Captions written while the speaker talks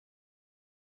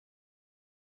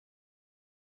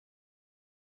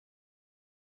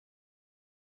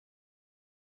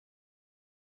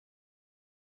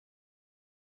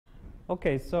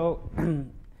Okay, so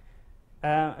I'm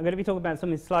going to be talking about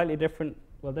something slightly different,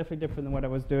 well, definitely different than what I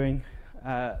was doing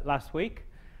last week,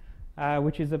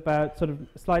 which is about sort of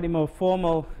slightly more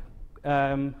formal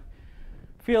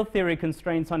field theory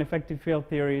constraints on effective field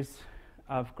theories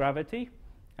of gravity.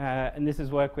 And this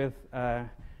is work with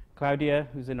Claudia,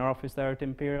 who's in our office there at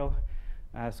Imperial,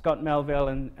 Scott Melville,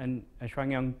 and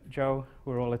Shuangyang Zhou,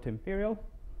 who are all at Imperial.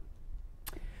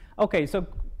 Okay, so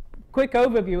quick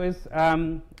overview is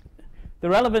the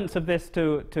relevance of this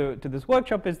to this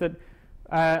workshop is that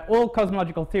all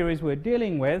cosmological theories we're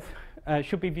dealing with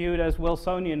should be viewed as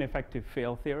Wilsonian effective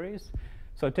field theories.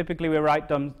 So typically we write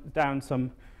down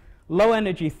some low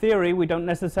energy theory. We don't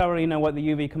necessarily know what the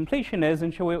UV completion is,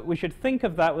 and so we should think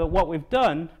of that, what we've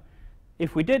done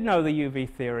if we did know the UV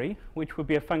theory, which would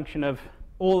be a function of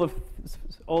all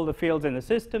the fields in the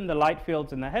system, the light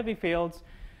fields and the heavy fields.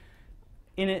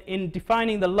 In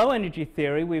defining the low energy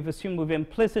theory, we've assumed we've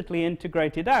implicitly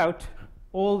integrated out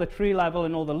all the tree level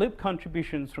and all the loop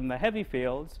contributions from the heavy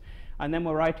fields, and then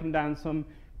we're writing down some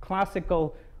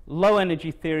classical low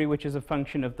energy theory, which is a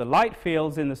function of the light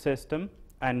fields in the system,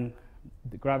 and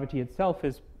the gravity itself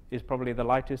is probably the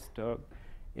lightest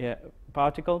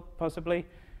particle, possibly.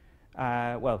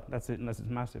 Well, that's it, unless it's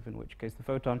massive, in which case the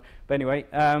photon. But anyway,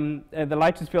 the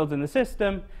lightest fields in the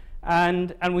system,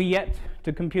 and we yet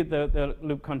to compute the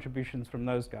loop contributions from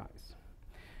those guys.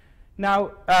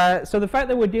 Now, so the fact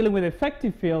that we're dealing with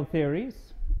effective field theories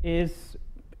is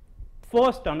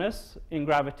forced on us in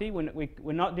gravity.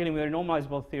 We're not dealing with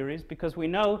normalizable theories because we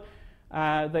know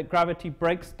that gravity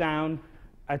breaks down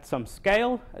at some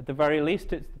scale. At the very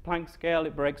least, it's the Planck scale.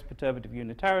 It breaks perturbative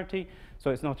unitarity, so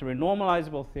it's not a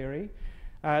renormalizable theory.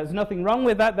 There's nothing wrong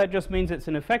with that. That just means it's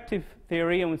an effective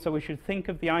theory, and so we should think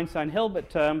of the Einstein-Hilbert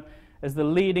term as the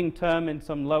leading term in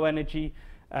some low-energy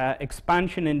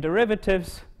expansion in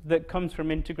derivatives that comes from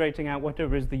integrating out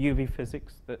whatever is the UV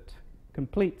physics that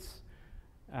completes,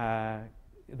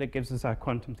 that gives us our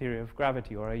quantum theory of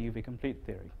gravity, or our UV complete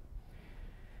theory.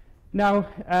 Now,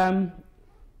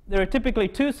 there are typically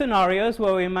two scenarios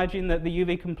where we imagine that the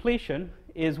UV completion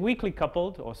is weakly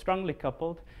coupled or strongly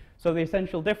coupled. So the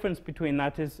essential difference between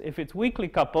that is if it's weakly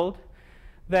coupled,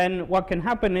 then what can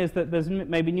happen is that there's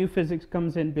maybe new physics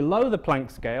comes in below the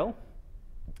Planck scale.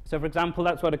 So for example,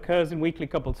 that's what occurs in weakly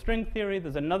coupled string theory.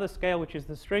 There's another scale, which is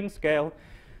the string scale,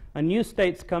 and new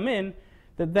states come in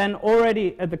that then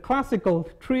already at the classical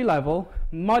tree level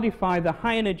modify the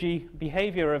high energy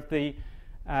behavior of the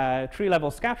tree level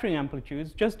scattering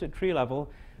amplitudes just at tree level,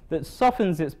 that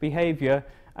softens its behavior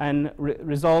and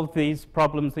resolve these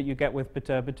problems that you get with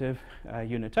perturbative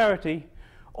unitarity.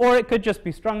 Or it could just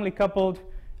be strongly coupled,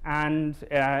 and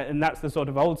that's the sort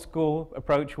of old school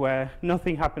approach where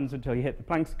nothing happens until you hit the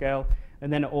Planck scale,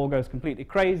 and then it all goes completely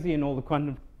crazy and all the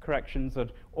quantum corrections at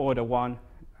order 1,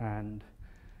 and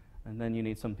then you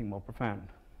need something more profound.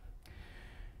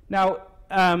 Now,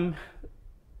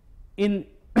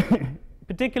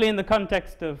 particularly in the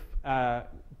context of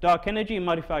dark energy and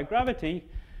modified gravity,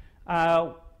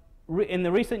 in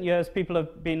the recent years, people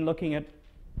have been looking at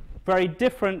very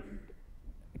different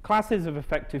classes of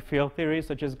effective field theories,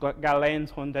 such as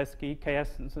Galen's, Horndeski,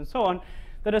 K-essence, and so on,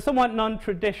 that are somewhat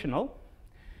non-traditional.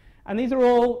 And these are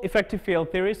all effective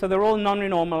field theories, so they're all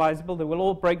non-renormalizable. They will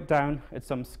all break down at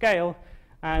some scale,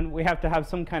 and we have to have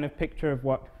some kind of picture of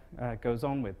what goes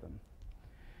on with them.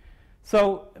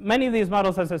 So many of these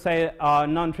models, as I say, are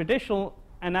non-traditional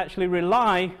and actually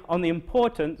rely on the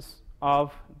importance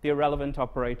of the irrelevant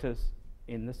operators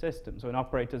in the system. So an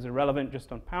operator is irrelevant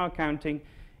just on power counting.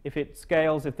 If it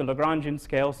scales, if the Lagrangian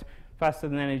scales faster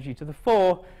than energy to the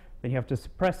 4, then you have to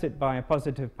suppress it by a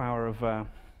positive power of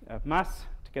mass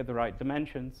to get the right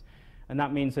dimensions. And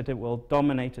that means that it will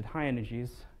dominate at high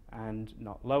energies and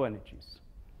not low energies.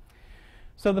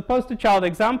 So the poster child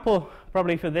example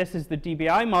probably for this is the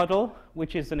DBI model,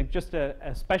 which is just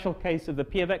a special case of the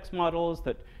P of X models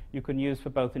that you can use for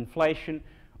both inflation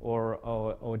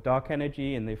or dark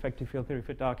energy and the effective field theory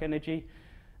for dark energy.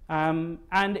 And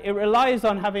it relies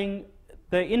on having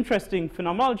the interesting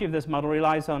phenomenology of this model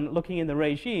relies on looking in the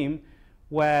regime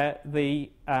where the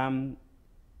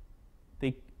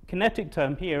kinetic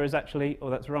term here is actually, oh,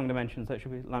 that's wrong dimensions, that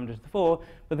should be lambda to the 4,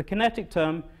 but the kinetic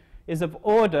term is of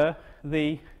order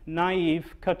the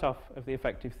naive cutoff of the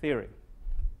effective theory.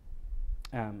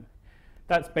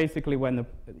 That's basically when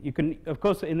you can, of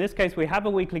course, in this case we have a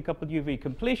weakly coupled UV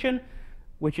completion,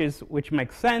 which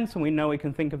makes sense, and we know we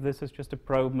can think of this as just a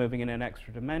probe moving in an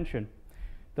extra dimension.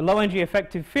 The low energy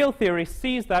effective field theory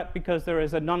sees that because there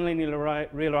is a nonlinearly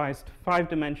realized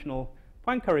 5-dimensional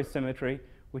Poincare symmetry,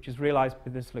 which is realized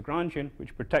by this Lagrangian,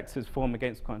 which protects its form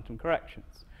against quantum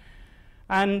corrections.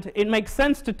 And it makes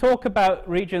sense to talk about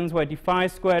regions where d phi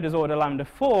squared is order lambda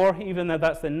 4, even though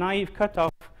that's the naive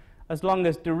cutoff, as long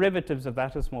as derivatives of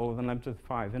that are smaller than lambda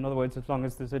 5. In other words, as long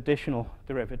as there's additional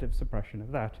derivative suppression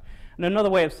of that. And another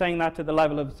way of saying that at the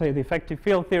level of, say, the effective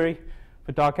field theory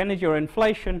for dark energy or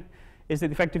inflation is that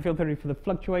the effective field theory for the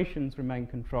fluctuations remain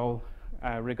controlled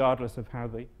regardless of how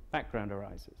the background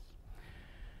arises.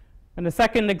 And the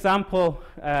second example,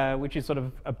 which is sort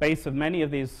of a base of many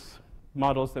of these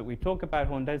models that we talk about,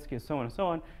 Horndeski and so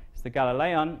on, is the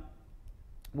Galilean,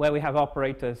 where we have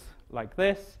operators like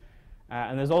this.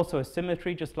 And there's also a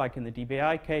symmetry, just like in the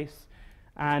DBI case.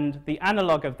 And the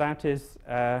analog of that is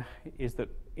that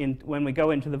when we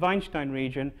go into the Weinstein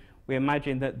region, we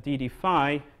imagine that d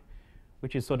phi,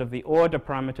 which is sort of the order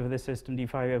parameter of this system, d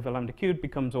phi over lambda cubed,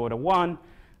 becomes order 1.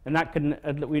 And that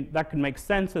can make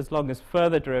sense as long as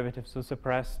further derivatives are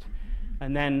suppressed.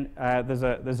 And then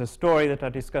there's a story that I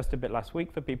discussed a bit last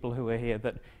week for people who were here,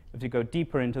 that if you go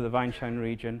deeper into the Weinstein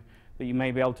region, that you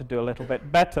may be able to do a little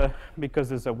bit better because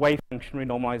there's a wave function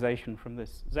renormalization from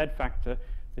this z factor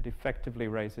that effectively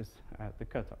raises the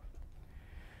cutoff.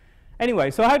 Anyway,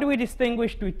 so how do we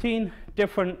distinguish between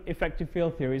different effective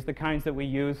field theories, the kinds that we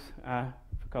use for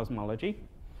cosmology?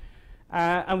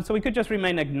 And so we could just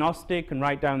remain agnostic and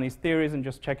write down these theories and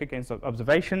just check against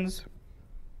observations.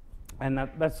 And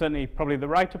that's certainly probably the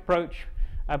right approach.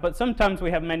 But sometimes we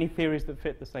have many theories that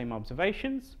fit the same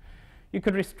observations. You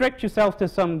could restrict yourself to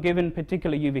some given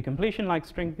particular UV completion, like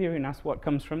string theory, and ask what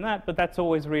comes from that. But that's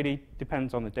always really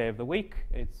depends on the day of the week.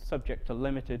 It's subject to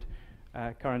limited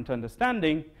current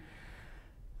understanding.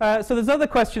 So there's other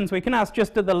questions we can ask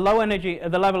just at the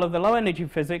level of the low energy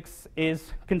physics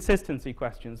is consistency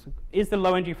questions. Is the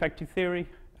low energy effective theory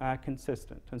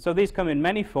consistent? And so these come in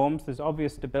many forms. There's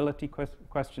obvious stability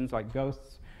questions like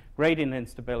ghosts, gradient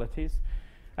instabilities.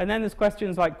 And then there's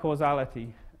questions like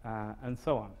causality and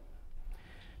so on.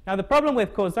 Now the problem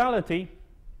with causality,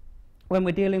 when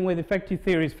we're dealing with effective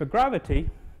theories for gravity,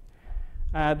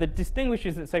 that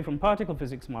distinguishes it, say, from particle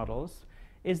physics models,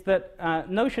 is that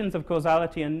notions of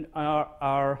causality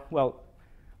are, well,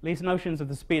 at least notions of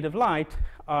the speed of light,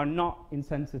 are not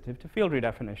insensitive to field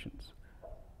redefinitions.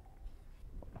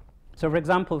 So, for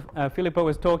example, Filippo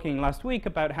was talking last week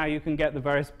about how you can get the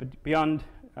various beyond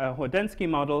Horndeski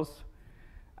models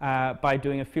by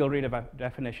doing a field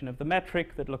redefinition of the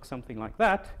metric that looks something like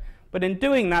that. But in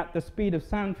doing that, the speed of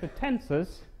sound for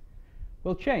tensors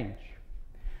will change.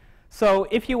 So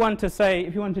if you want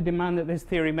to demand that this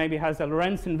theory maybe has a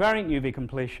Lorentz invariant UV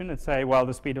completion and say, well,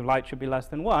 the speed of light should be less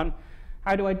than 1,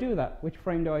 how do I do that? Which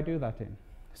frame do I do that in?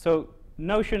 So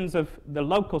notions of the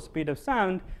local speed of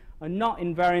sound are not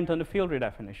invariant under field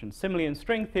redefinition. Similarly, in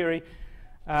string theory,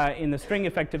 in the string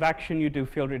effective action, you do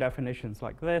field redefinitions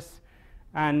like this.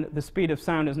 And the speed of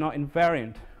sound is not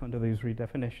invariant under these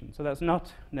redefinitions. So that's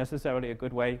not necessarily a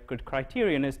good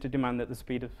criterion is to demand that the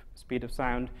speed of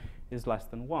sound is less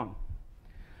than 1.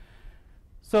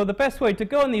 So the best way to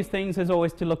go on these things is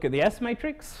always to look at the S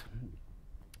matrix,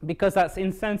 because that's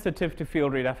insensitive to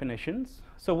field redefinitions.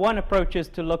 So one approach is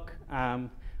to look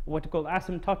what are called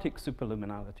asymptotic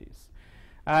superluminalities.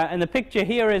 And the picture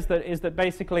here is that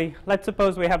basically, let's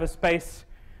suppose we have a space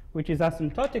which is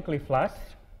asymptotically flat.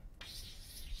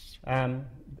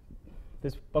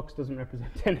 This box doesn't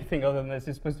represent anything other than this.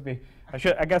 It's supposed to be,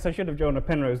 I guess I should have drawn a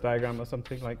Penrose diagram or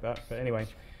something like that. But anyway,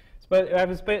 we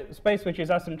have a space which is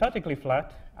asymptotically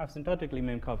flat, asymptotically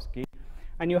Minkowski,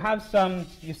 and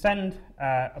you send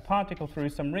a particle through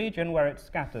some region where it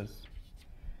scatters.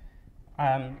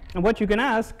 And what you can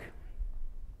ask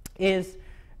is,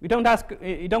 you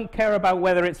don't care about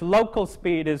whether its local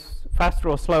speed is faster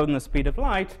or slower than the speed of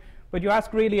light, but you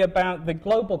ask really about the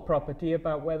global property,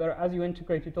 about whether, as you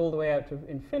integrate it all the way out to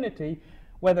infinity,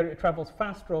 whether it travels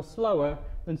faster or slower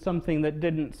than something that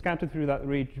didn't scatter through that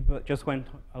region, but just went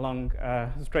along a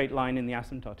straight line in the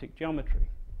asymptotic geometry.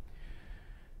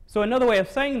 So another way of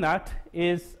saying that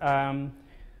is,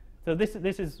 so this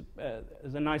is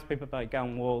a nice paper by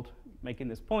Gallen-Wald making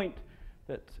this point,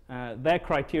 that their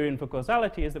criterion for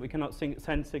causality is that we cannot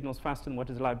send signals faster than what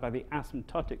is allowed by the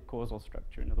asymptotic causal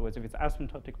structure. In other words, if it's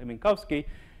asymptotically Minkowski,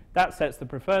 that sets the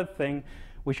preferred thing.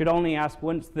 We should only ask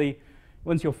once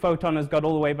your photon has got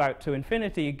all the way back to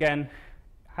infinity again,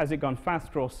 has it gone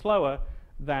faster or slower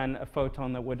than a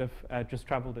photon that would have just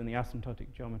traveled in the asymptotic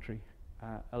geometry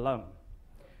alone?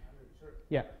 Sir,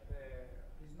 yeah.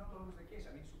 It's not always the case.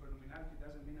 I mean, superluminality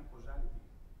doesn't mean a causality.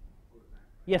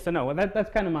 Yes, I know. Well, that's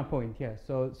kind of my point, yes.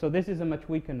 So this is a much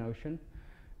weaker notion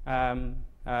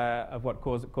of what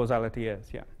causality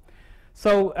is, yeah.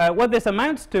 So what this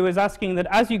amounts to is asking that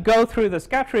as you go through the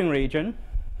scattering region,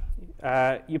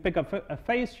 you pick up a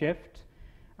phase shift,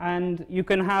 And you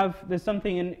can have, there's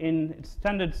something in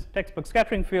standard textbook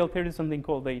scattering field theory, something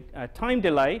called the time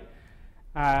delay,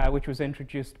 which was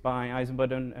introduced by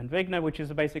Eisenberg and Wigner, which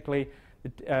is basically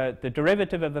the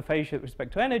derivative of the phase with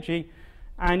respect to energy.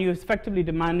 And you're effectively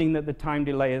demanding that the time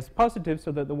delay is positive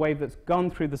so that the wave that's gone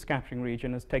through the scattering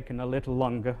region has taken a little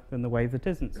longer than the wave that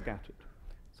isn't scattered.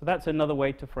 So that's another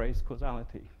way to phrase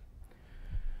causality.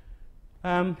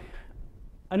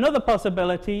 Another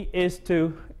possibility is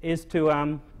to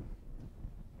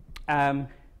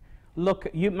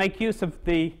make use of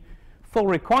the full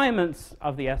requirements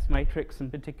of the S matrix, in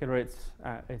particular its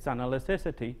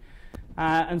analyticity.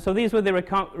 And so these were the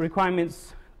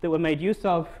requirements that were made use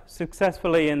of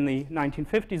successfully in the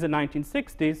 1950s and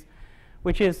 1960s,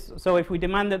 which is, so if we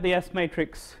demand that the S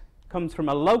matrix comes from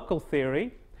a local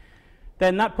theory,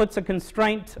 then that puts a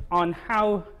constraint on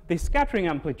how the scattering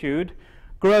amplitude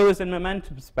grows in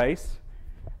momentum space,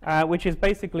 which is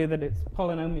basically that it's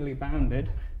polynomially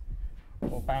bounded,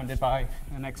 or bounded by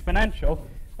an exponential.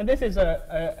 And this is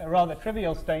a rather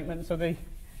trivial statement. So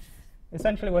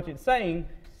essentially what it's saying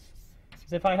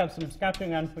is if I have some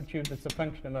scattering amplitude that's a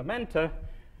function of momenta,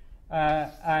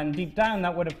 and deep down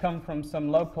that would have come from some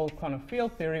local quantum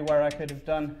field theory where I could have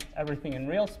done everything in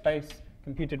real space,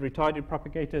 computed retarded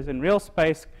propagators in real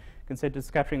space, considered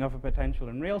scattering of a potential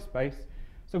in real space.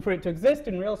 So for it to exist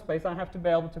in real space, I have to be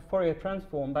able to Fourier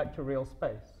transform back to real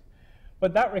space.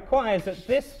 But that requires that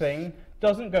this thing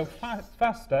doesn't go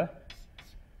faster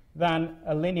than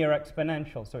a linear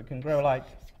exponential. So it can grow like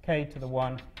k to the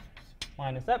 1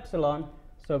 minus epsilon,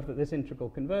 so that this integral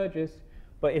converges.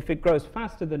 But if it grows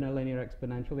faster than a linear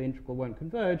exponential, the integral won't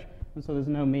converge, and so there's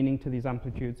no meaning to these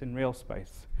amplitudes in real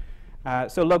space.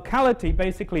 So locality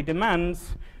basically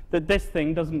demands that this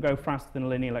thing doesn't go faster than a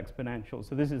linear exponential.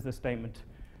 So this is the statement.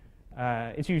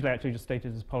 It's usually actually just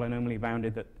stated as polynomially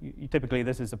bounded, that typically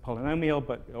this is a polynomial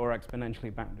or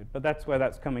exponentially bounded. But that's where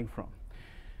that's coming from.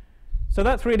 So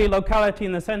that's really locality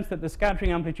in the sense that the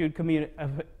scattering amplitude can be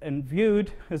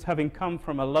viewed as having come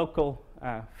from a local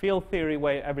field theory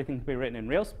where everything can be written in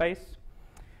real space.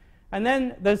 And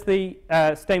then there's the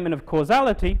statement of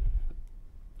causality,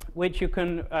 which you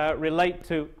can relate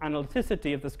to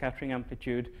analyticity of the scattering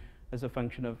amplitude as a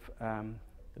function of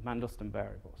the Mandelstam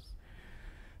variables.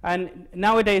 And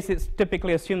nowadays it's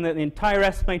typically assumed that the entire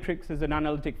S matrix is an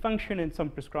analytic function in some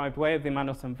prescribed way of the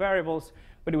Mandelstam variables,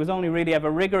 but it was only really ever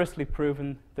rigorously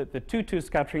proven that the 2-2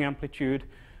 scattering amplitude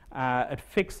at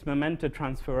fixed momenta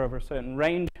transfer over a certain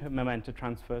range of momenta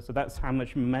transfer, so that's how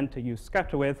much momenta you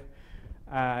scatter with,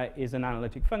 is an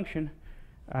analytic function.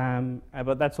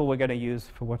 But that's all we're going to use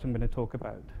for what I'm going to talk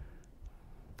about.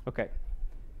 Okay.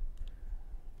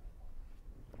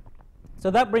 So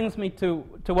that brings me to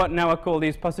what now I call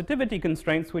these positivity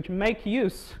constraints, which make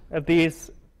use of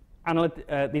these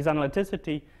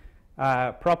analyticity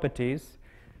properties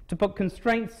to put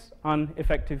constraints on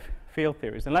effective field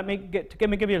theories. And let me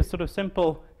give you a sort of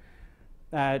simple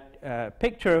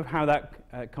picture of how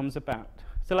that comes about.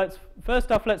 So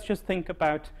first off, let's just think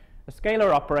about a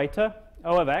scalar operator,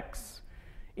 O of x,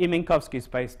 in Minkowski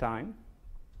spacetime.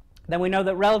 Then we know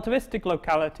that relativistic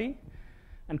locality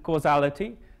and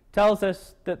causality tells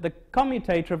us that the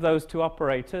commutator of those two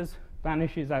operators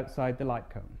vanishes outside the light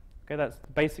cone. Okay, that's the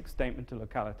basic statement to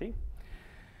locality.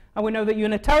 And we know that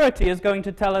unitarity is going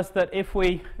to tell us that if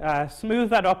we smooth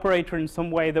that operator in some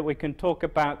way that we can talk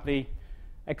about the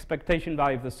expectation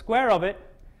value of the square of it,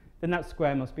 then that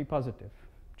square must be positive,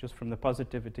 just from the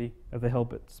positivity of the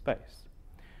Hilbert space.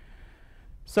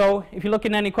 So if you look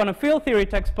in any quantum field theory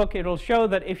textbook, it will show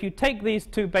that if you take these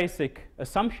two basic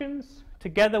assumptions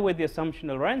together with the assumption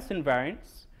of Lorentz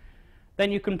invariance,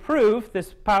 then you can prove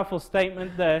this powerful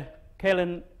statement, the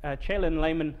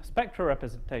Chalin-Lehmann spectral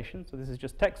representation. So this is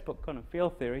just textbook quantum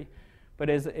field theory, but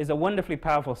is a wonderfully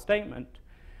powerful statement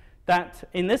that,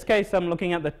 in this case, I'm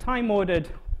looking at the time-ordered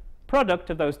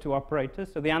product of those two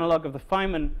operators, so the analog of the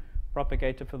Feynman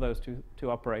propagator for those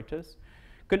two operators,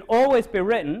 can always be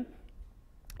written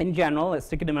in general, let's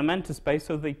stick it in momenta space,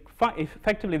 so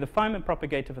effectively the Feynman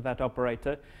propagator for that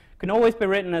operator can always be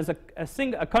written as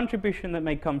a contribution that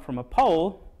may come from a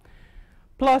pole,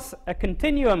 plus a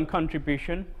continuum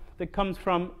contribution that comes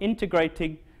from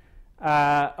integrating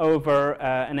over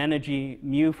an energy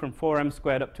mu from 4m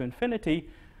squared up to infinity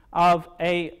of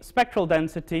a spectral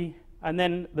density, and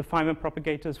then the Feynman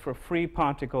propagators for free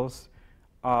particles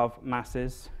of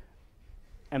masses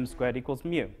m squared equals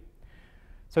mu.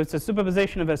 So it's a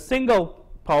superposition of a single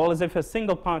pole, as if a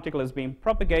single particle is being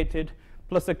propagated,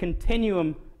 plus a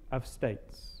continuum of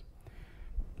states.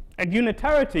 And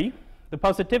unitarity, the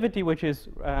positivity which is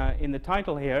in the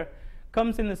title here,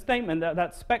 comes in the statement that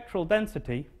that spectral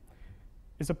density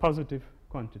is a positive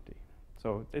quantity.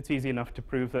 So it's easy enough to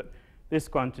prove that this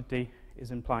quantity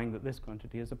is implying that this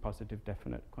quantity is a positive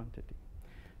definite quantity.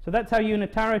 So that's how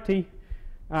unitarity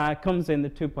comes in the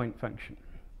two-point function.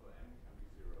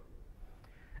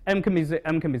 M can be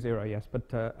 0, yes,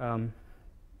 but I'm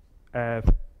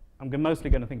mostly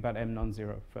going to think about M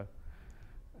non-zero for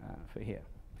here.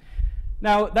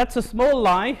 Now, that's a small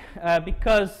lie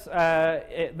because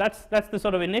that's the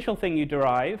sort of initial thing you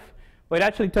derive. But it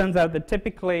actually turns out that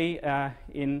typically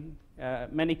in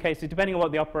many cases, depending on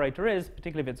what the operator is,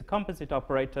 particularly if it's a composite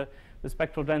operator, the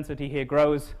spectral density here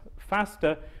grows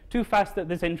faster, too fast that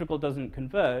this integral doesn't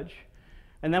converge.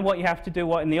 And then what you have to do,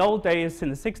 what in the old days, in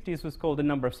the 60s, was called a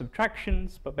number of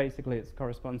subtractions, but basically it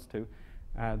corresponds to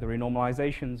the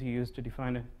renormalizations you use to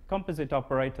define a composite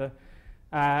operator.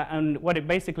 And what it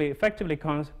basically effectively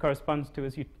corresponds to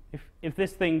is if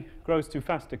this thing grows too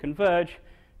fast to converge,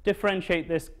 differentiate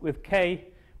this with k,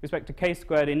 respect to k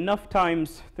squared, enough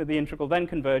times that the integral then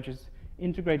converges,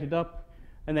 integrate it up,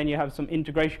 and then you have some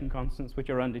integration constants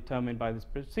which are undetermined by this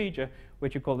procedure,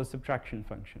 which you call the subtraction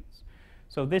functions.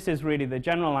 So this is really the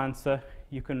general answer.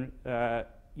 You can,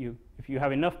 if you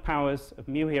have enough powers of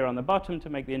mu here on the bottom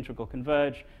to make the integral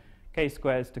converge, k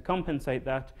squares to compensate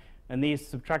that, and this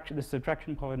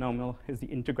subtraction polynomial is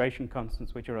the integration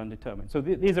constants which are undetermined. So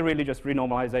these are really just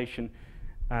renormalization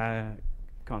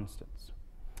constants.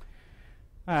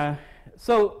 But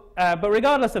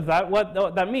regardless of that, what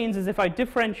that means is if I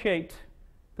differentiate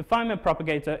the Feynman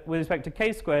propagator with respect to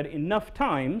k squared enough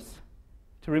times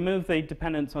to remove the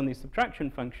dependence on these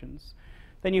subtraction functions,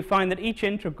 then you find that each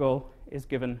integral is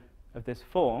given of this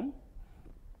form.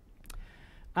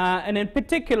 And in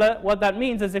particular, what that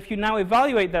means is if you now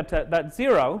evaluate that at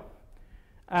 0,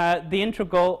 the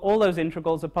integral, all those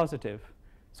integrals are positive.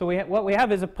 So what we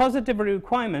have is a positive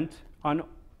requirement on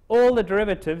all the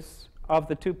derivatives of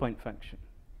the two-point function.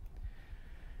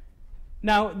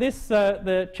 Now, this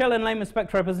the Chell-Lehman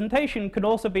spectral representation could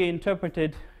also be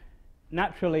interpreted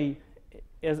naturally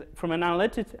from an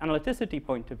analyticity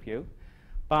point of view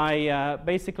by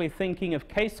basically thinking of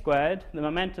k squared, the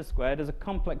momenta squared, as a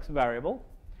complex variable,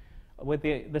 with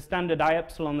the standard I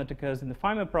epsilon that occurs in the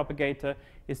Feynman propagator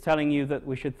is telling you that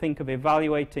we should think of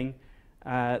evaluating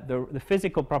the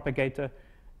physical propagator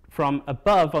from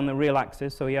above on the real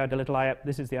axis. So you add a little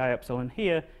this is the I epsilon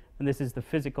here, and this is the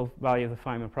physical value of the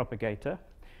Feynman propagator.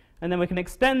 And then we can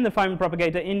extend the Feynman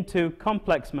propagator into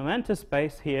complex momenta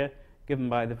space here, given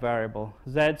by the variable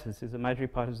z. So this is the imaginary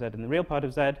part of z and the real part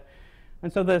of z.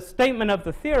 And so the statement of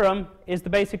the theorem is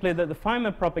basically that the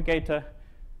Feynman propagator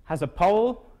has a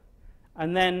pole,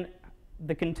 and then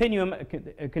the continuum,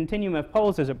 a continuum of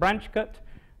poles is a branch cut.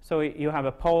 So you have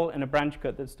a pole and a branch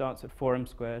cut that starts at 4m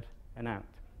squared and out.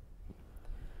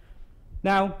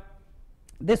 Now,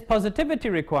 this positivity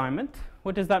requirement,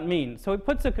 what does that mean? So it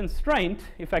puts a constraint,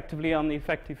 effectively, on the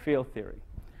effective field theory.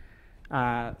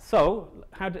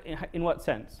 In what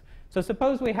sense? So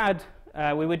suppose we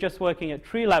were just working at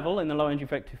tree level in the low-energy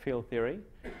effective field theory,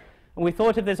 and we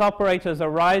thought of these operators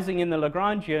arising in the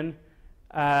Lagrangian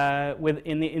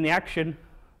in the action,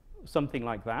 something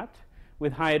like that,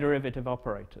 with higher derivative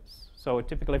operators. So a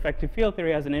typical effective field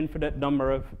theory has an infinite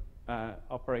number of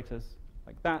operators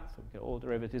like that, so all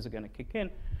derivatives are going to kick in.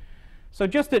 So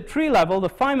just at tree level, the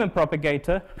Feynman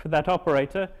propagator for that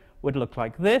operator would look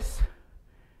like this,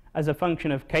 as a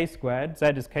function of k squared. Z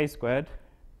is k squared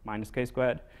minus k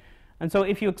squared. And so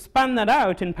if you expand that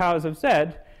out in powers of z,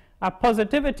 our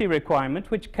positivity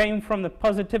requirement, which came from the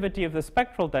positivity of the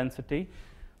spectral density,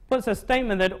 puts a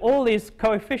statement that all these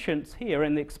coefficients here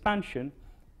in the expansion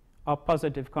are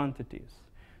positive quantities.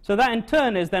 So that in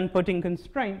turn is then putting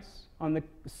constraints on the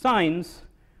signs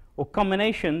or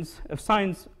combinations of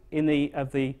signs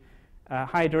of the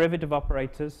high derivative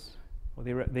operators, or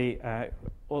the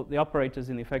operators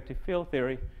in the effective field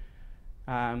theory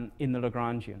in the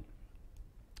Lagrangian,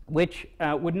 which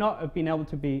would not have been able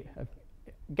to be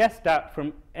guessed at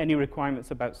from any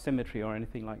requirements about symmetry or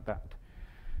anything like that.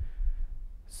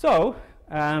 So,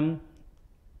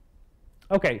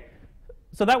 okay,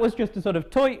 so that was just a sort of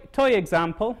toy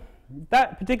example.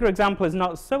 That particular example is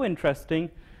not so interesting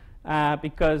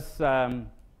because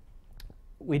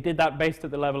we did that based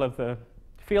at the level of the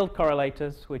field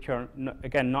correlators, which are,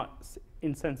 again, not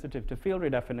insensitive to field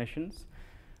redefinitions.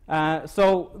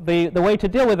 So the way to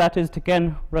deal with that is to,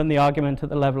 again, run the argument at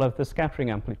the level of the scattering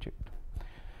amplitude.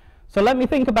 So let me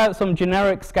think about some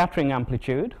generic scattering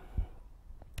amplitude.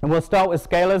 And we'll start with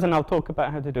scalars, and I'll talk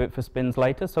about how to do it for spins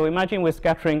later. So imagine we're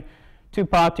scattering two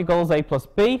particles, A plus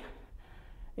B,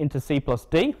 into C plus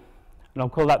D. And I'll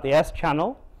call that the S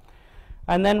channel.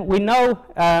 And then we know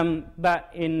that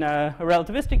in a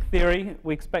relativistic theory,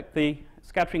 we expect the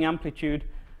scattering amplitude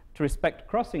to respect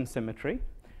crossing symmetry,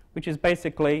 which is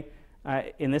basically,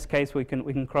 in this case, we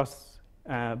can cross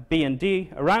B and D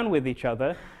around with each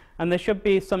other, and there should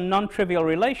be some non-trivial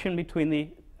relation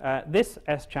between this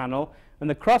S channel and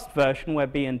the crossed version where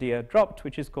B and D are dropped,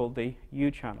 which is called the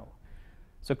U channel.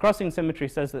 So crossing symmetry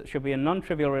says that there should be a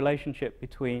non-trivial relationship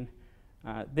between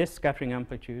this scattering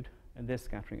amplitude and this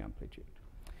scattering amplitude.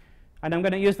 And I'm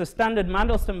going to use the standard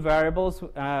Mandelstam variables,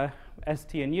 S,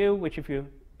 T, and U, which if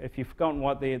you've forgotten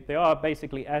what they are,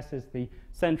 basically S is the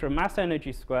center of mass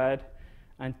energy squared,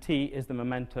 and T is the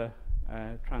momenta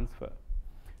transfer.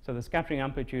 So the scattering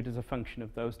amplitude is a function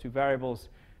of those two variables,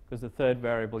 because the third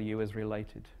variable, U, is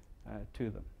related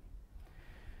to them.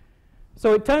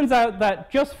 So it turns out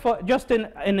that just in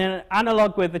an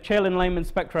analog with the Chalin-Layman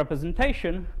spectral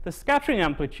representation, the scattering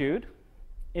amplitude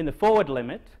in the forward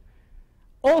limit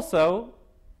also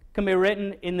can be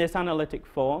written in this analytic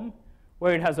form,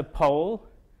 where it has a pole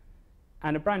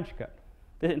and a branch cut.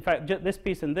 In fact, this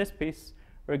piece and this piece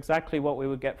are exactly what we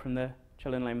would get from the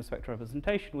Chalin-Layman spectral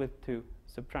representation with two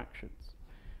subtractions.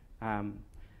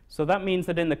 So that means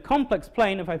that in the complex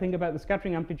plane, if I think about the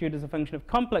scattering amplitude as a function of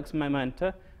complex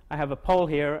momenta, I have a pole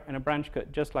here and a branch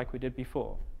cut, just like we did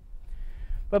before.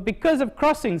 But because of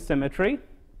crossing symmetry,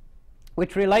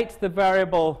 which relates the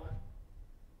variable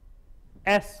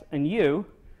S and U,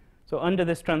 so under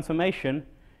this transformation,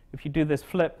 if you do this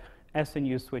flip, S and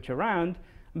U switch around,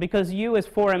 and because U is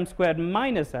 4m squared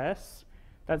minus S,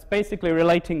 that's basically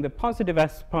relating the positive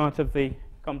S part of the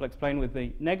complex plane with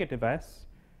the negative S,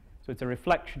 so it's a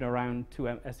reflection around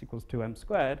 2m, S equals 2m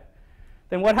squared,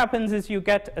 then what happens is you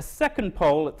get a second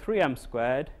pole at 3m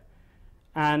squared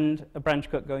and a branch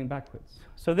cut going backwards.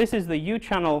 So this is the U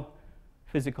channel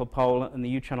physical pole and the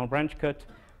U channel branch cut.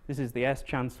 This is the S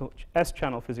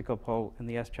channel physical pole and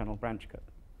the S channel branch cut.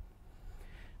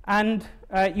 And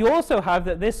you also have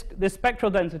that this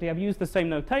spectral density, I've used the same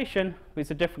notation,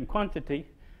 it's a different quantity,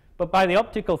 but by the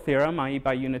optical theorem, i.e.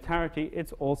 by unitarity,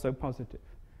 it's also positive.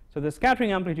 So the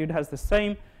scattering amplitude has the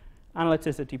same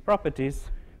analyticity properties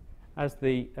as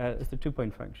the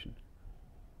two-point function,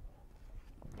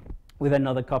 with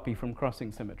another copy from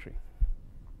crossing symmetry.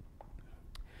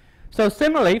 So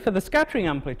similarly, for the scattering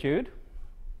amplitude,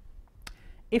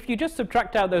 if you just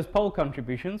subtract out those pole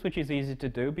contributions, which is easy to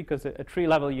do because at tree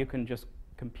level you can just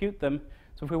compute them.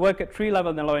 So if we work at tree level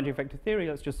in the low energy effective theory,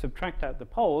 let's just subtract out the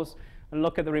poles and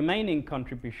look at the remaining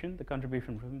contribution, the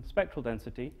contribution from spectral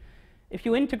density. If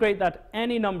you integrate that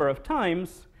any number of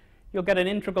times, you'll get an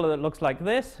integral that looks like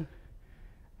this.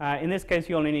 In this case,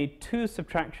 you only need two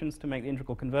subtractions to make the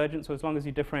integral convergent. So as long as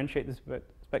you differentiate this with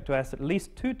respect to S at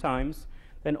least 2 times,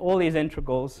 then all these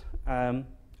integrals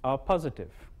are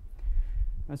positive.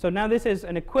 And so now this is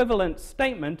an equivalent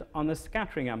statement on the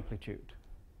scattering amplitude.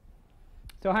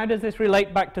 So how does this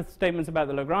relate back to the statements about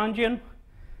the Lagrangian?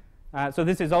 So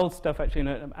this is old stuff, actually, in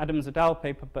an Adams et al.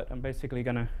 Paper, but I'm basically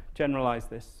going to generalize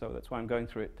this, so that's why I'm going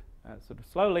through it sort of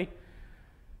slowly.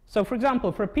 So for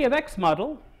example, for a P of X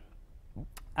model,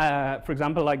 for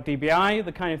example, like DBI,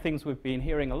 the kind of things we've been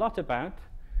hearing a lot about,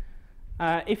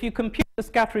 if you compute the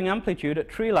scattering amplitude at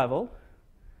tree level,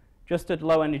 just at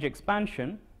low energy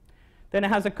expansion, then it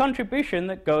has a contribution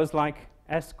that goes like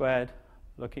S squared,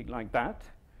 looking like that.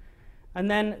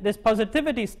 And then this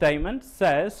positivity statement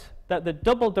says that the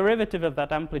double derivative of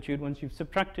that amplitude, once you've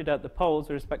subtracted out the poles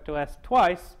with respect to S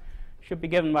twice, should be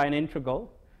given by an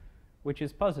integral, which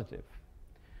is positive.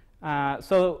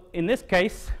 So in this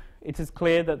case, it is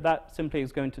clear that that simply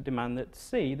is going to demand that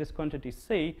C, this quantity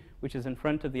C, which is in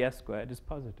front of the S squared, is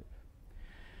positive.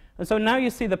 And so now you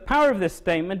see the power of this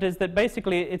statement is that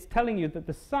basically it's telling you that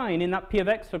the sign in that P of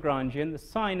X Lagrangian, the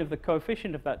sign of the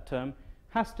coefficient of that term,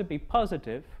 has to be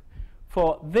positive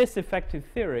for this effective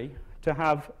theory to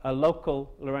have a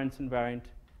local Lorentz invariant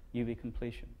UV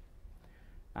completion.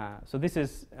 So this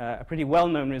is a pretty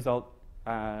well-known result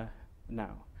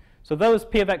now. So those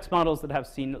P of X models that have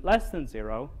seen less than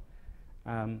 0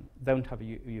 don't have a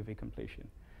UV completion.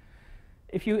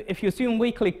 If you assume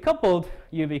weakly coupled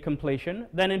UV completion,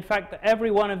 then in fact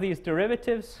every one of these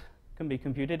derivatives can be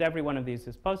computed. Every one of these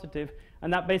is positive,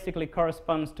 and that basically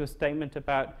corresponds to a statement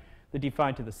about the d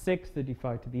phi to the 6, the d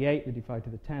phi to the 8, the d phi to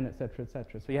the 10, etc.,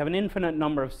 etc. So you have an infinite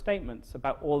number of statements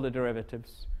about all the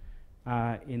derivatives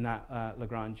in that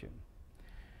Lagrangian.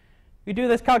 We do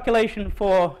this calculation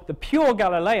for the pure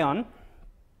Galilean,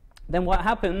 then what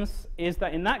happens is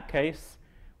that in that case,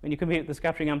 when you compute the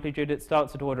scattering amplitude, it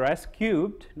starts at order S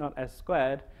cubed, not S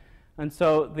squared. And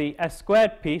so the S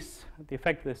squared piece, the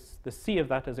effect, the C of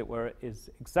that, as it were, is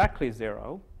exactly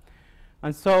 0.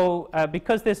 And so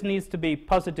because this needs to be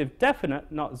positive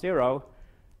definite, not 0,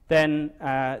 then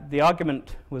the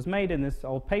argument was made in this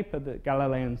old paper that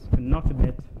Galileans cannot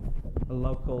emit a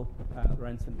local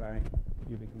Lorentz invariant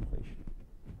UV completion.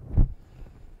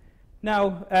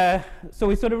 Now, so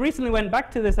we sort of recently went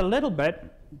back to this a little bit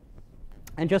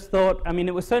and just thought, I mean,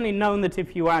 it was certainly known that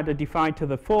if you add a d5 to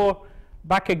the 4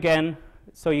 back again,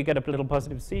 so you get a little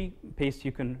positive C piece,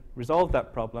 you can resolve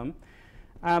that problem.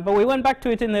 But we went back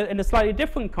to it in a slightly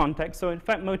different context, so in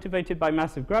fact motivated by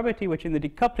massive gravity, which in the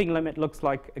decoupling limit looks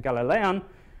like a Galilean,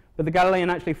 but the Galilean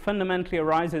actually fundamentally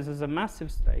arises as a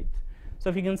massive state. So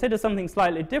if you consider something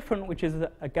slightly different, which is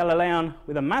a Galilean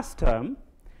with a mass term,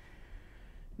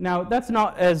 now that's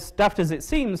not as daft as it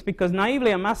seems, because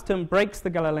naively a mass term breaks the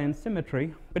Galilean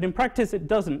symmetry, but in practice it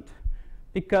doesn't,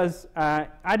 because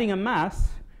adding a mass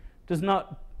does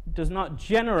not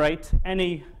generate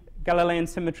any Galilean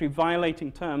symmetry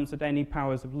violating terms at any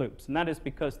powers of loops, and that is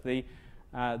because the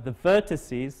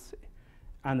vertices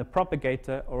and the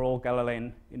propagator are all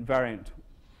Galilean invariant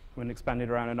when expanded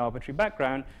around an arbitrary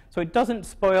background, so it doesn't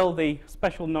spoil the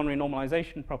special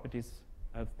non-renormalization properties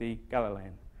of the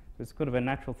Galilean. So it's kind of a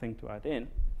natural thing to add in.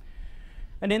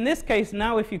 And in this case,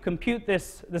 now if you compute the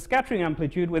scattering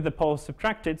amplitude with the poles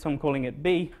subtracted, so I'm calling it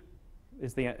B,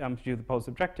 is the amplitude of the poles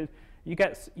subtracted, you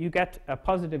get a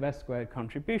positive S²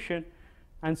 contribution,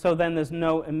 and so then there's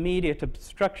no immediate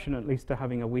obstruction, at least to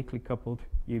having a weakly coupled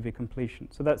UV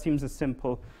completion. So that seems a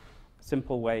simple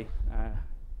way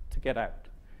to get out.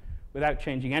 Without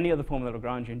changing any other form of the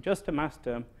Lagrangian, just a mass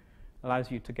term allows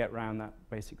you to get around that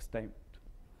basic statement.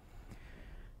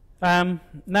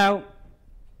 Now,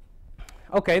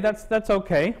 okay, that's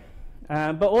okay,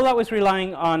 but all that was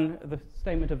relying on the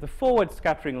statement of the forward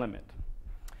scattering limit.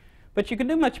 But you can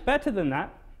do much better than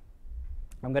that.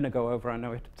 I'm going to go over, I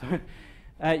know it.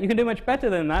 You can do much better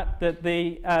than that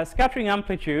the scattering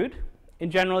amplitude,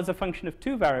 in general, is a function of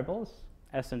two variables,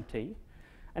 S and T.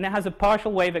 And it has a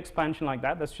partial wave expansion like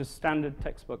that. That's just standard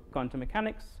textbook quantum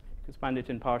mechanics. You can expand it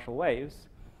in partial waves.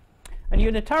 And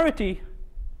unitarity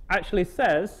actually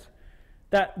says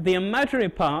that the imaginary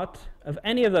part of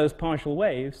any of those partial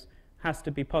waves has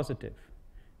to be positive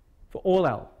for all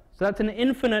L. So that's an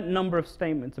infinite number of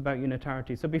statements about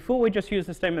unitarity. So before we just used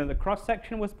the statement that the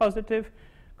cross-section was positive,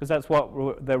 because that's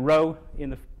what the rho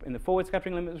in the forward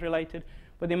scattering limit is related.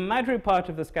 But the imaginary part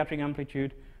of the scattering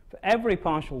amplitude for every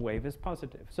partial wave is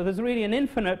positive. So there's really an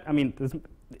infinite, I mean,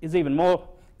 there's even more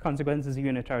consequences of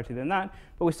unitarity than that,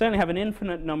 but we certainly have an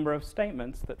infinite number of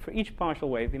statements that for each partial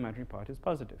wave, the imaginary part is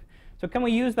positive. So can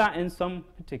we use that in some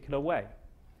particular way?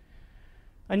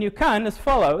 And you can, as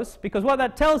follows, because what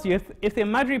that tells you, if the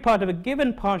imaginary part of a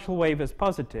given partial wave is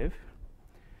positive,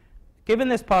 given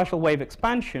this partial wave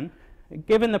expansion,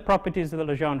 given the properties of the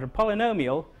Legendre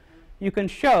polynomial, you can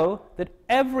show that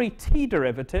every t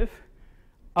derivative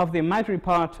of the imaginary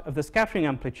part of the scattering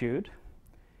amplitude,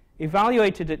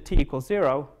 evaluated at t equals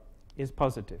 0, is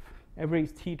positive. Every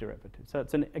t derivative. So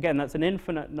again, that's an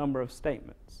infinite number of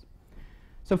statements.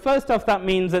 So first off, that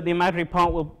means that the imaginary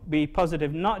part will be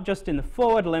positive not just in the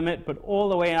forward limit, but all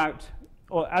the way out,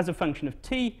 or as a function of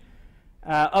t,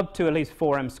 up to at least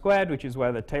 4m squared, which is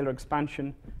where the Taylor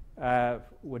expansion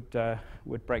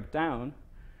would break down.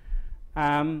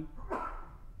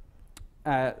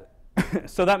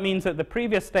 So that means that the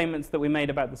previous statements that we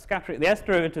made about the S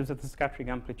derivatives of the scattering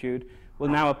amplitude will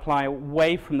now apply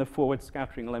away from the forward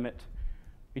scattering limit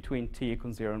between t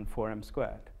equals 0 and 4m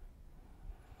squared.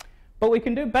 But we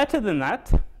can do better than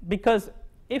that, because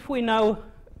if we know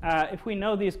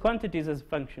these quantities as a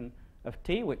function of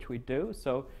t, which we do,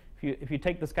 so if you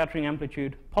take the scattering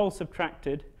amplitude pole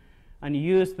subtracted and you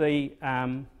use the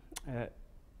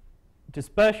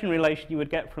dispersion relation you would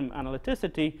get from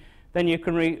analyticity, then you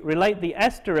can relate the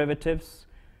S derivatives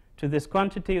to this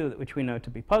quantity, which we know to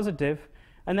be positive,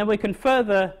 and then we can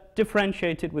further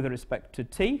differentiate it with respect to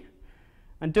t.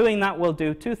 And doing that will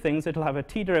do two things. It'll have a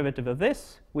t derivative of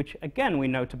this, which again we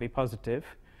know to be positive.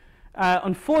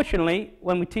 Unfortunately,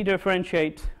 when we t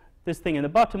differentiate this thing in the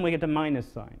bottom, we get a minus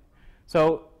sign.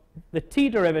 So the t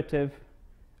derivative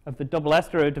of the double S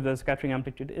derivative of the scattering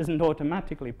amplitude isn't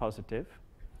automatically positive.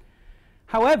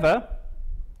 However,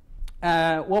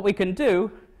 what we can do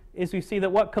is we see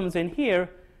that what comes in here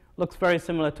looks very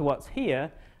similar to what's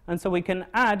here. And so we can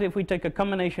add, if we take a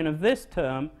combination of this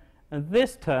term and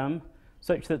this term,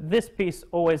 such that this piece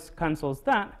always cancels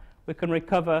that, we can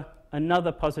recover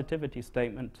another positivity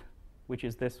statement, which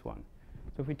is this one.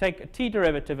 So if we take a t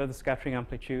derivative of the scattering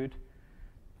amplitude,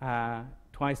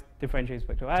 twice differentiate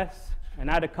respect to S,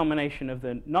 and add a combination of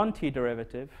the non-t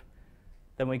derivative,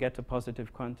 then we get a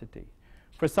positive quantity.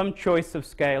 for some choice of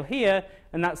scale here,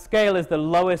 and that scale is the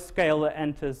lowest scale that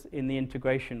enters in the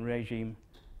integration regime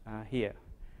here.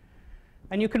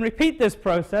 And you can repeat this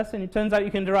process, and it turns out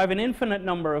you can derive an infinite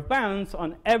number of bounds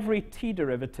on every t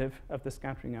derivative of the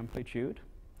scattering amplitude.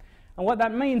 And what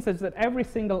that means is that every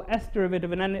single s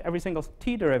derivative and every single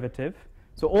t derivative,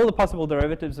 so all the possible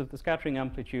derivatives of the scattering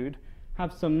amplitude,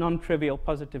 have some non-trivial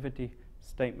positivity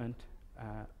statement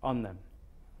on them.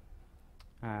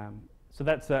 So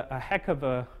that's a heck of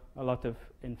a lot of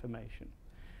information.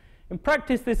 In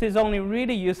practice, this is only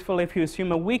really useful if you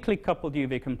assume a weakly coupled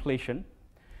UV completion,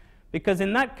 because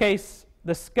in that case,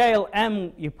 the scale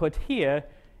m you put here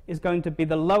is going to be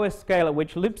the lowest scale at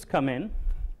which loops come in,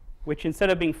 which instead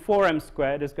of being 4m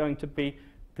squared is going to be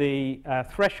the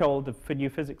threshold for new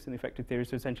physics in effective theory,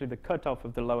 so essentially the cutoff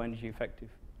of the low energy effective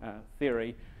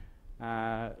theory,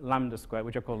 lambda squared,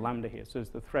 which I call lambda here, so it's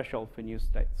the threshold for new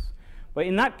states. But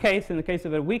in that case, in the case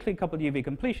of a weakly coupled UV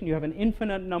completion, you have an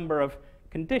infinite number of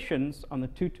conditions on the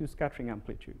 2-2 scattering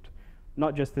amplitude,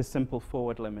 not just this simple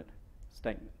forward limit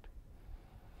statement.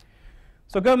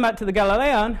 So going back to the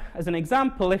Galilean, as an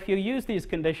example, if you use these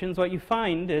conditions, what you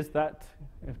find is that,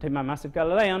 if I take my massive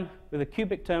Galilean with a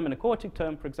cubic term and a quartic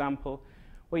term, for example,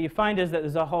 what you find is that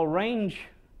there's a whole range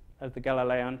of the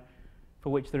Galilean for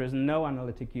which there is no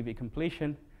analytic UV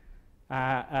completion,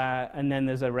 and then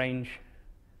there's a range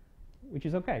which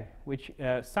is okay, which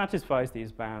satisfies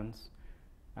these bounds,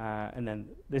 and then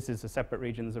this is a separate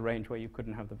region. There's a range where you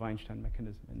couldn't have the Weinstein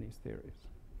mechanism in these theories.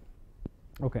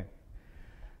 Okay.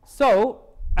 So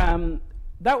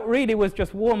that really was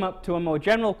just warm up to a more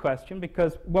general question,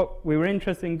 because what we were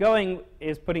interested in going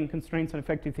is putting constraints on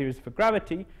effective theories for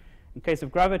gravity. In case of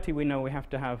gravity, we know we have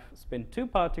to have spin 2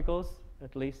 particles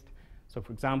at least. So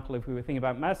for example, if we were thinking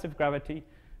about massive gravity,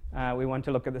 we want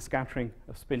to look at the scattering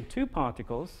of spin 2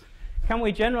 particles. Can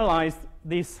we generalize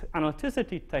these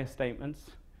analyticity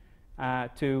statements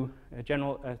to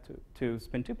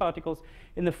spin 2 particles?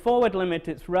 In the forward limit,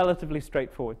 it's relatively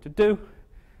straightforward to do.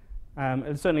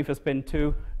 And certainly for spin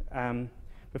 2,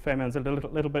 for fermions, a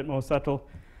little bit more subtle.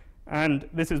 And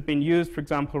this has been used, for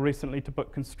example, recently to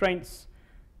put constraints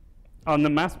on the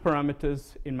mass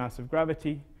parameters in massive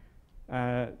gravity.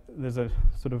 There's a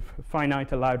sort of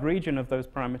finite allowed region of those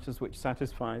parameters which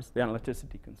satisfies the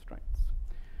analyticity constraints.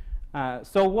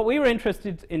 So what we were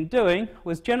interested in doing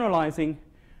was generalizing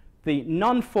the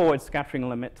non-forward scattering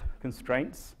limit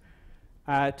constraints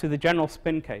to the general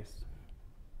spin case.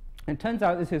 And it turns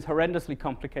out this is horrendously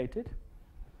complicated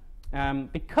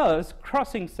because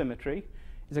crossing symmetry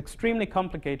is extremely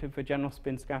complicated for general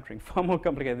spin scattering, far more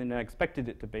complicated than I expected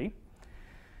it to be.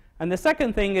 And the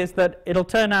second thing is that it'll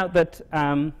turn out that,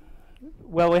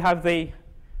 well, we have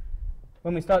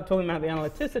when we start talking about the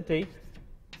analyticity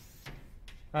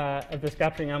of the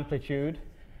scattering amplitude,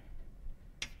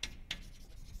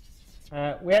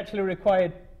 we actually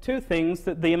required 2 things.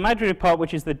 That the imaginary part,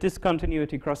 which is the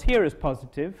discontinuity across here, is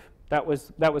positive. That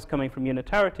was coming from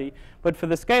unitarity. But for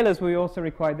the scalars, we also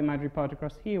required the imaginary part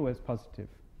across here was positive,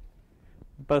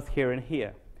 both here and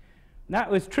here. And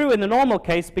that was true in the normal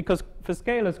case because for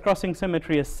scalars, crossing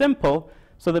symmetry is simple,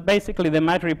 so that basically the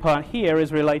imaginary part here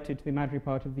is related to the imaginary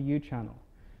part of the U channel.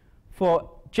 For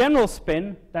general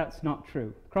spin, that's not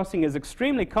true. Crossing is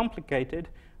extremely complicated,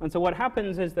 and so what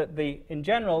happens is that in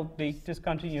general, the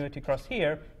discontinuity across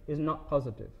here is not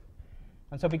positive.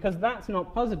 And so because that's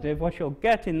not positive, what you'll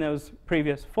get in those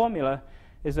previous formula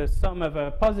is a sum of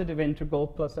a positive integral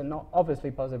plus a not obviously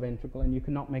positive integral, and you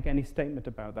cannot make any statement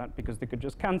about that because they could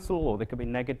just cancel, or they could be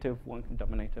negative. One can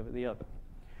dominate over the other.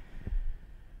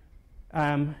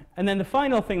 And then the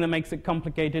final thing that makes it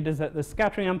complicated is that the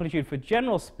scattering amplitude for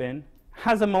general spin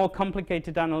has a more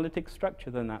complicated analytic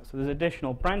structure than that. So there's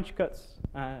additional branch cuts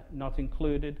not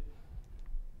included.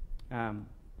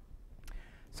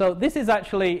 So this is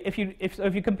actually, if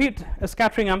you compute a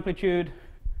scattering amplitude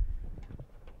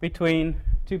between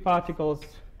 2 particles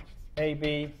A,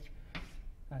 B,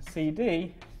 C,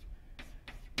 D,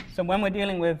 so when we're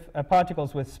dealing with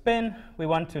particles with spin, we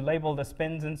want to label the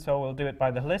spins, and so we'll do it by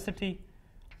the helicity,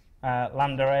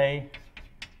 lambda A,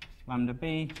 lambda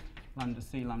B, lambda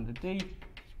C, lambda D.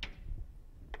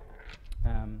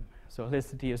 So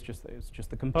helicity is just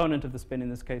the component of the spin in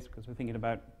this case, because we're thinking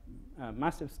about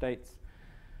massive states.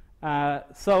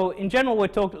 So in general, we're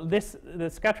talking the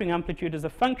scattering amplitude is a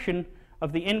function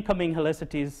of the incoming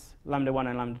helicities lambda 1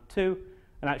 and lambda 2,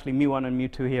 and actually mu1 and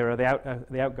mu2 here are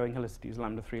the outgoing helicities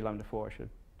lambda 3, lambda 4. I should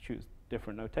choose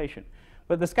different notation.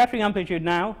 But the scattering amplitude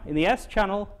now in the S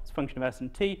channel is a function of S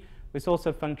and T. It's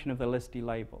also a function of the helicity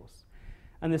labels.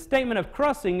 And the statement of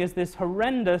crossing is this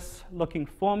horrendous looking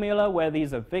formula where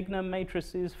these are Wigner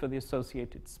matrices for the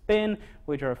associated spin,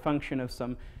 which are a function of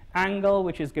some angle,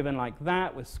 which is given like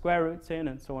that with square roots in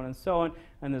and so on and so on.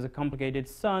 And there's a complicated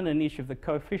sun, and each of the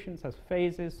coefficients has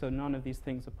phases, so none of these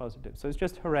things are positive. So it's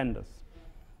just horrendous.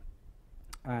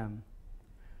 And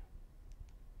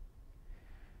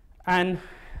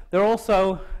there are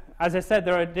also, as I said,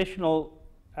 there are additional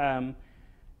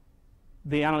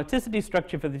the analyticity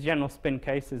structure for the general spin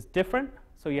case is different.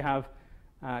 So you have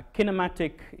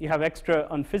kinematic, you have extra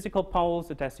unphysical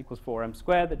poles at s equals 4m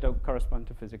squared that don't correspond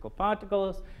to physical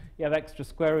particles. You have extra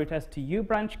square root STU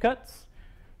branch cuts.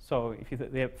 So if you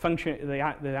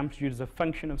the amplitude is a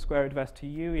function of square root of STU,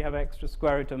 you have extra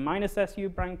square root of minus SU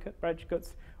branch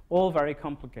cuts, all very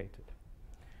complicated.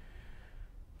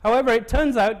 However, it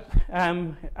turns out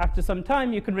after some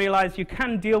time you can realize you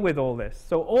can deal with all this.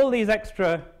 So all these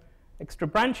extra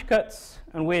branch cuts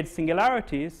and weird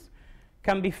singularities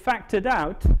can be factored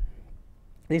out,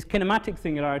 these kinematic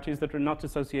singularities that are not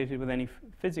associated with any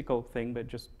physical thing, but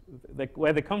just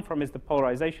where they come from is the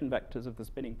polarization vectors of the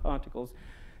spinning particles.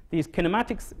 These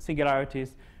kinematic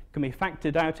singularities can be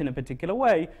factored out in a particular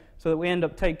way so that we end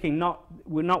up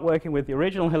we're not working with the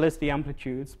original helicity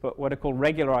amplitudes, but what are called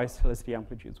regularized helicity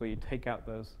amplitudes, where you take out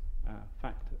those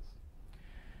factors.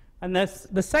 And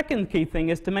the second key thing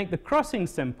is to make the crossing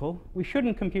simple. We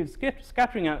shouldn't compute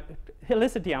scattering out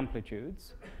helicity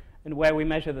amplitudes, and where we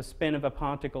measure the spin of a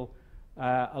particle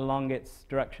along its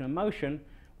direction of motion,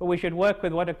 but we should work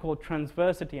with what are called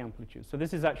transversity amplitudes. So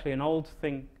this is actually an old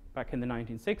thing back in the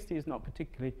 1960s, not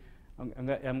particularly, I'm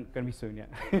going to be soon,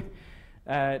 yeah.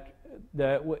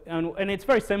 And it's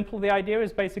very simple. The idea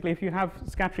is basically if you have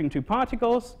scattering two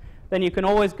particles, then you can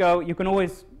always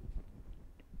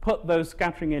put those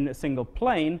scattering in a single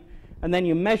plane, and then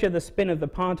you measure the spin of the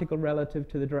particle relative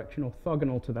to the direction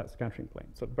orthogonal to that scattering plane.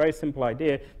 So very simple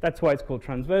idea. That's why it's called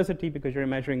transversity, because you're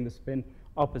measuring the spin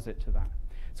opposite to that.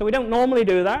 So we don't normally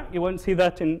do that. You won't see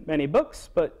that in many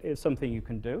books, but it's something you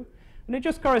can do. And it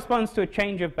just corresponds to a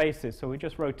change of basis. So we're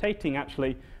just rotating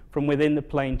actually from within the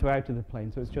plane to out of the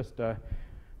plane. So it's just a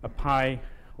pi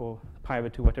or pi over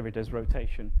 2, whatever it is,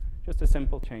 rotation. Just a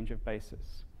simple change of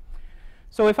basis.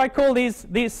 So if I call these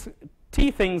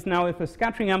T things now with the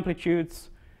scattering amplitudes,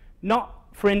 not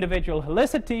for individual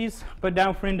helicities, but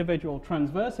now for individual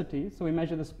transversities, so we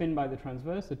measure the spin by the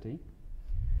transversity,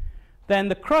 then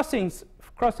the crossing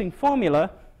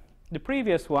formula, the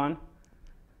previous one,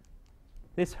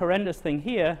 this horrendous thing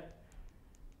here,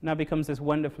 now becomes this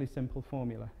wonderfully simple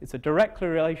formula. It's a direct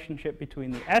relationship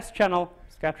between the S-channel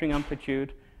scattering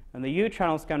amplitude and the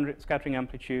U-channel scattering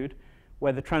amplitude,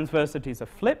 where the transversities are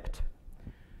flipped,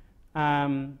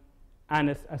 and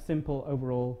a simple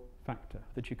overall factor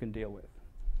that you can deal with.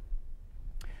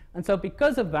 And so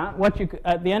because of that,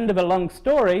 at the end of a long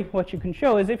story, what you can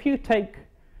show is if you take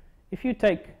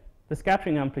the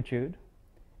scattering amplitude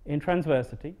in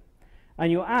transversity, and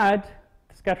you add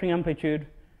the scattering amplitude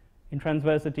in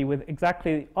transversity with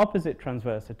exactly the opposite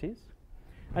transversities,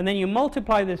 and then you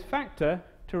multiply this factor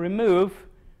to remove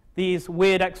these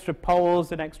weird extra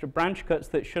poles and extra branch cuts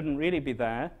that shouldn't really be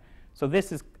there. So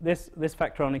this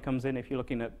factor only comes in if you're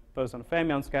looking at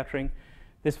boson-fermion scattering.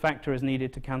 This factor is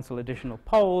needed to cancel additional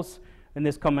poles, and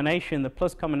this combination, the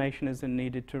plus combination, is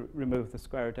needed to remove the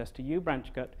square root STU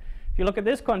branch cut. If you look at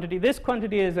this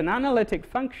quantity is an analytic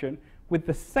function with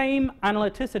the same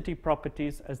analyticity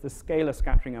properties as the scalar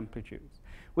scattering amplitudes,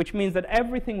 which means that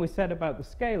everything we said about the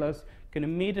scalars can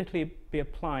immediately be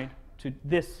applied to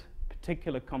this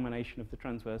particular combination of the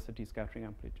transversity scattering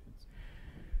amplitudes.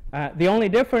 The only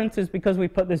difference is because we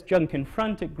put this junk in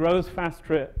front, it grows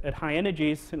faster at high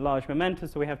energies in large momenta,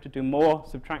 so we have to do more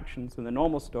subtractions than the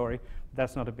normal story. But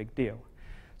that's not a big deal.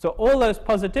 So all those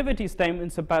positivity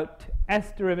statements about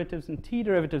S derivatives and T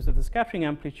derivatives of the scattering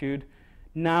amplitude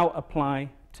now apply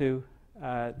to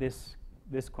this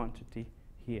quantity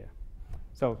here.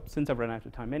 So since I've run out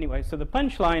of time anyway, so the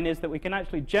punchline is that we can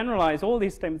actually generalize all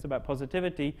these statements about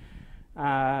positivity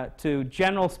to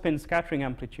general spin scattering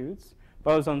amplitudes,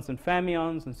 bosons and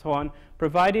fermions and so on,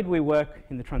 provided we work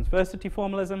in the transversity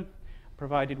formalism,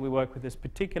 provided we work with this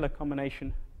particular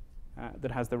combination that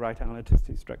has the right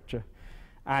analyticity structure.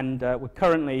 And we're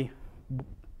currently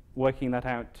working that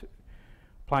out,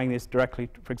 applying this directly,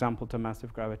 for example, to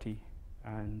massive gravity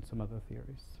and some other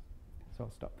theories. So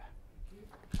I'll stop there.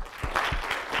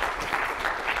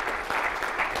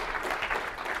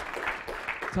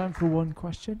 Time for one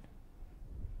question.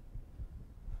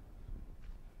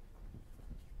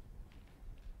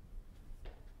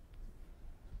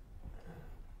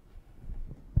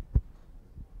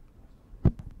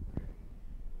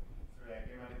 Sorry, I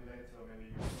came a bit late, so maybe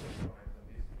you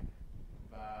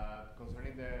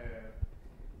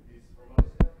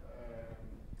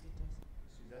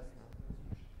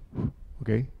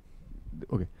Okay.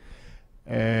 Okay.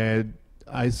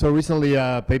 I saw recently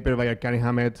a paper by Arkani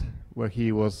Hamed where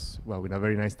he was, well, with a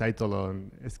very nice title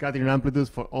on scattering amplitudes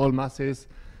for all masses,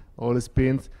 all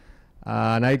spins.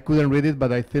 And I couldn't read it,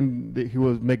 but I think that he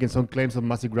was making some claims on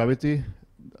massive gravity.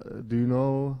 Do you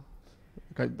know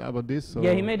about this?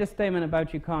 Yeah, he made a statement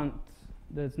about you can't,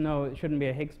 it shouldn't be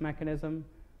a Higgs mechanism.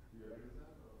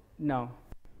 No,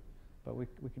 but we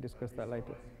can discuss that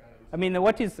later. I mean,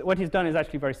 what he's done is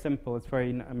actually very simple. It's very,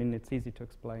 I mean, it's easy to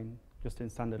explain just in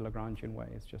standard Lagrangian way.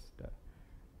 It's just,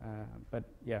 but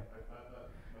yeah.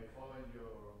 By following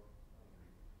your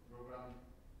program,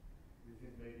 this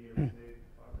is maybe a mistake.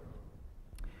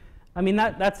 I mean,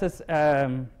 that's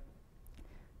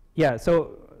yeah.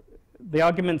 So the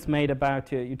argument's made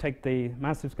about you take the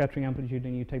massive scattering amplitude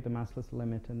and you take the massless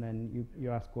limit, and then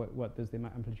you ask what does the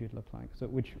amplitude look like. So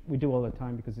which we do all the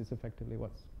time because it's effectively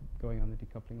what's going on the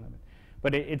decoupling limit.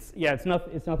 But it's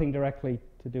nothing directly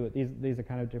to do with these are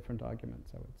kind of different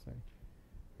arguments, I would say.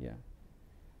 Yeah.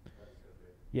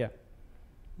 Yeah.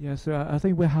 Yeah. So I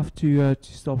think we have to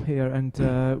stop here, and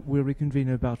we'll reconvene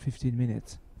in about 15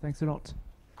 minutes. Thanks a lot.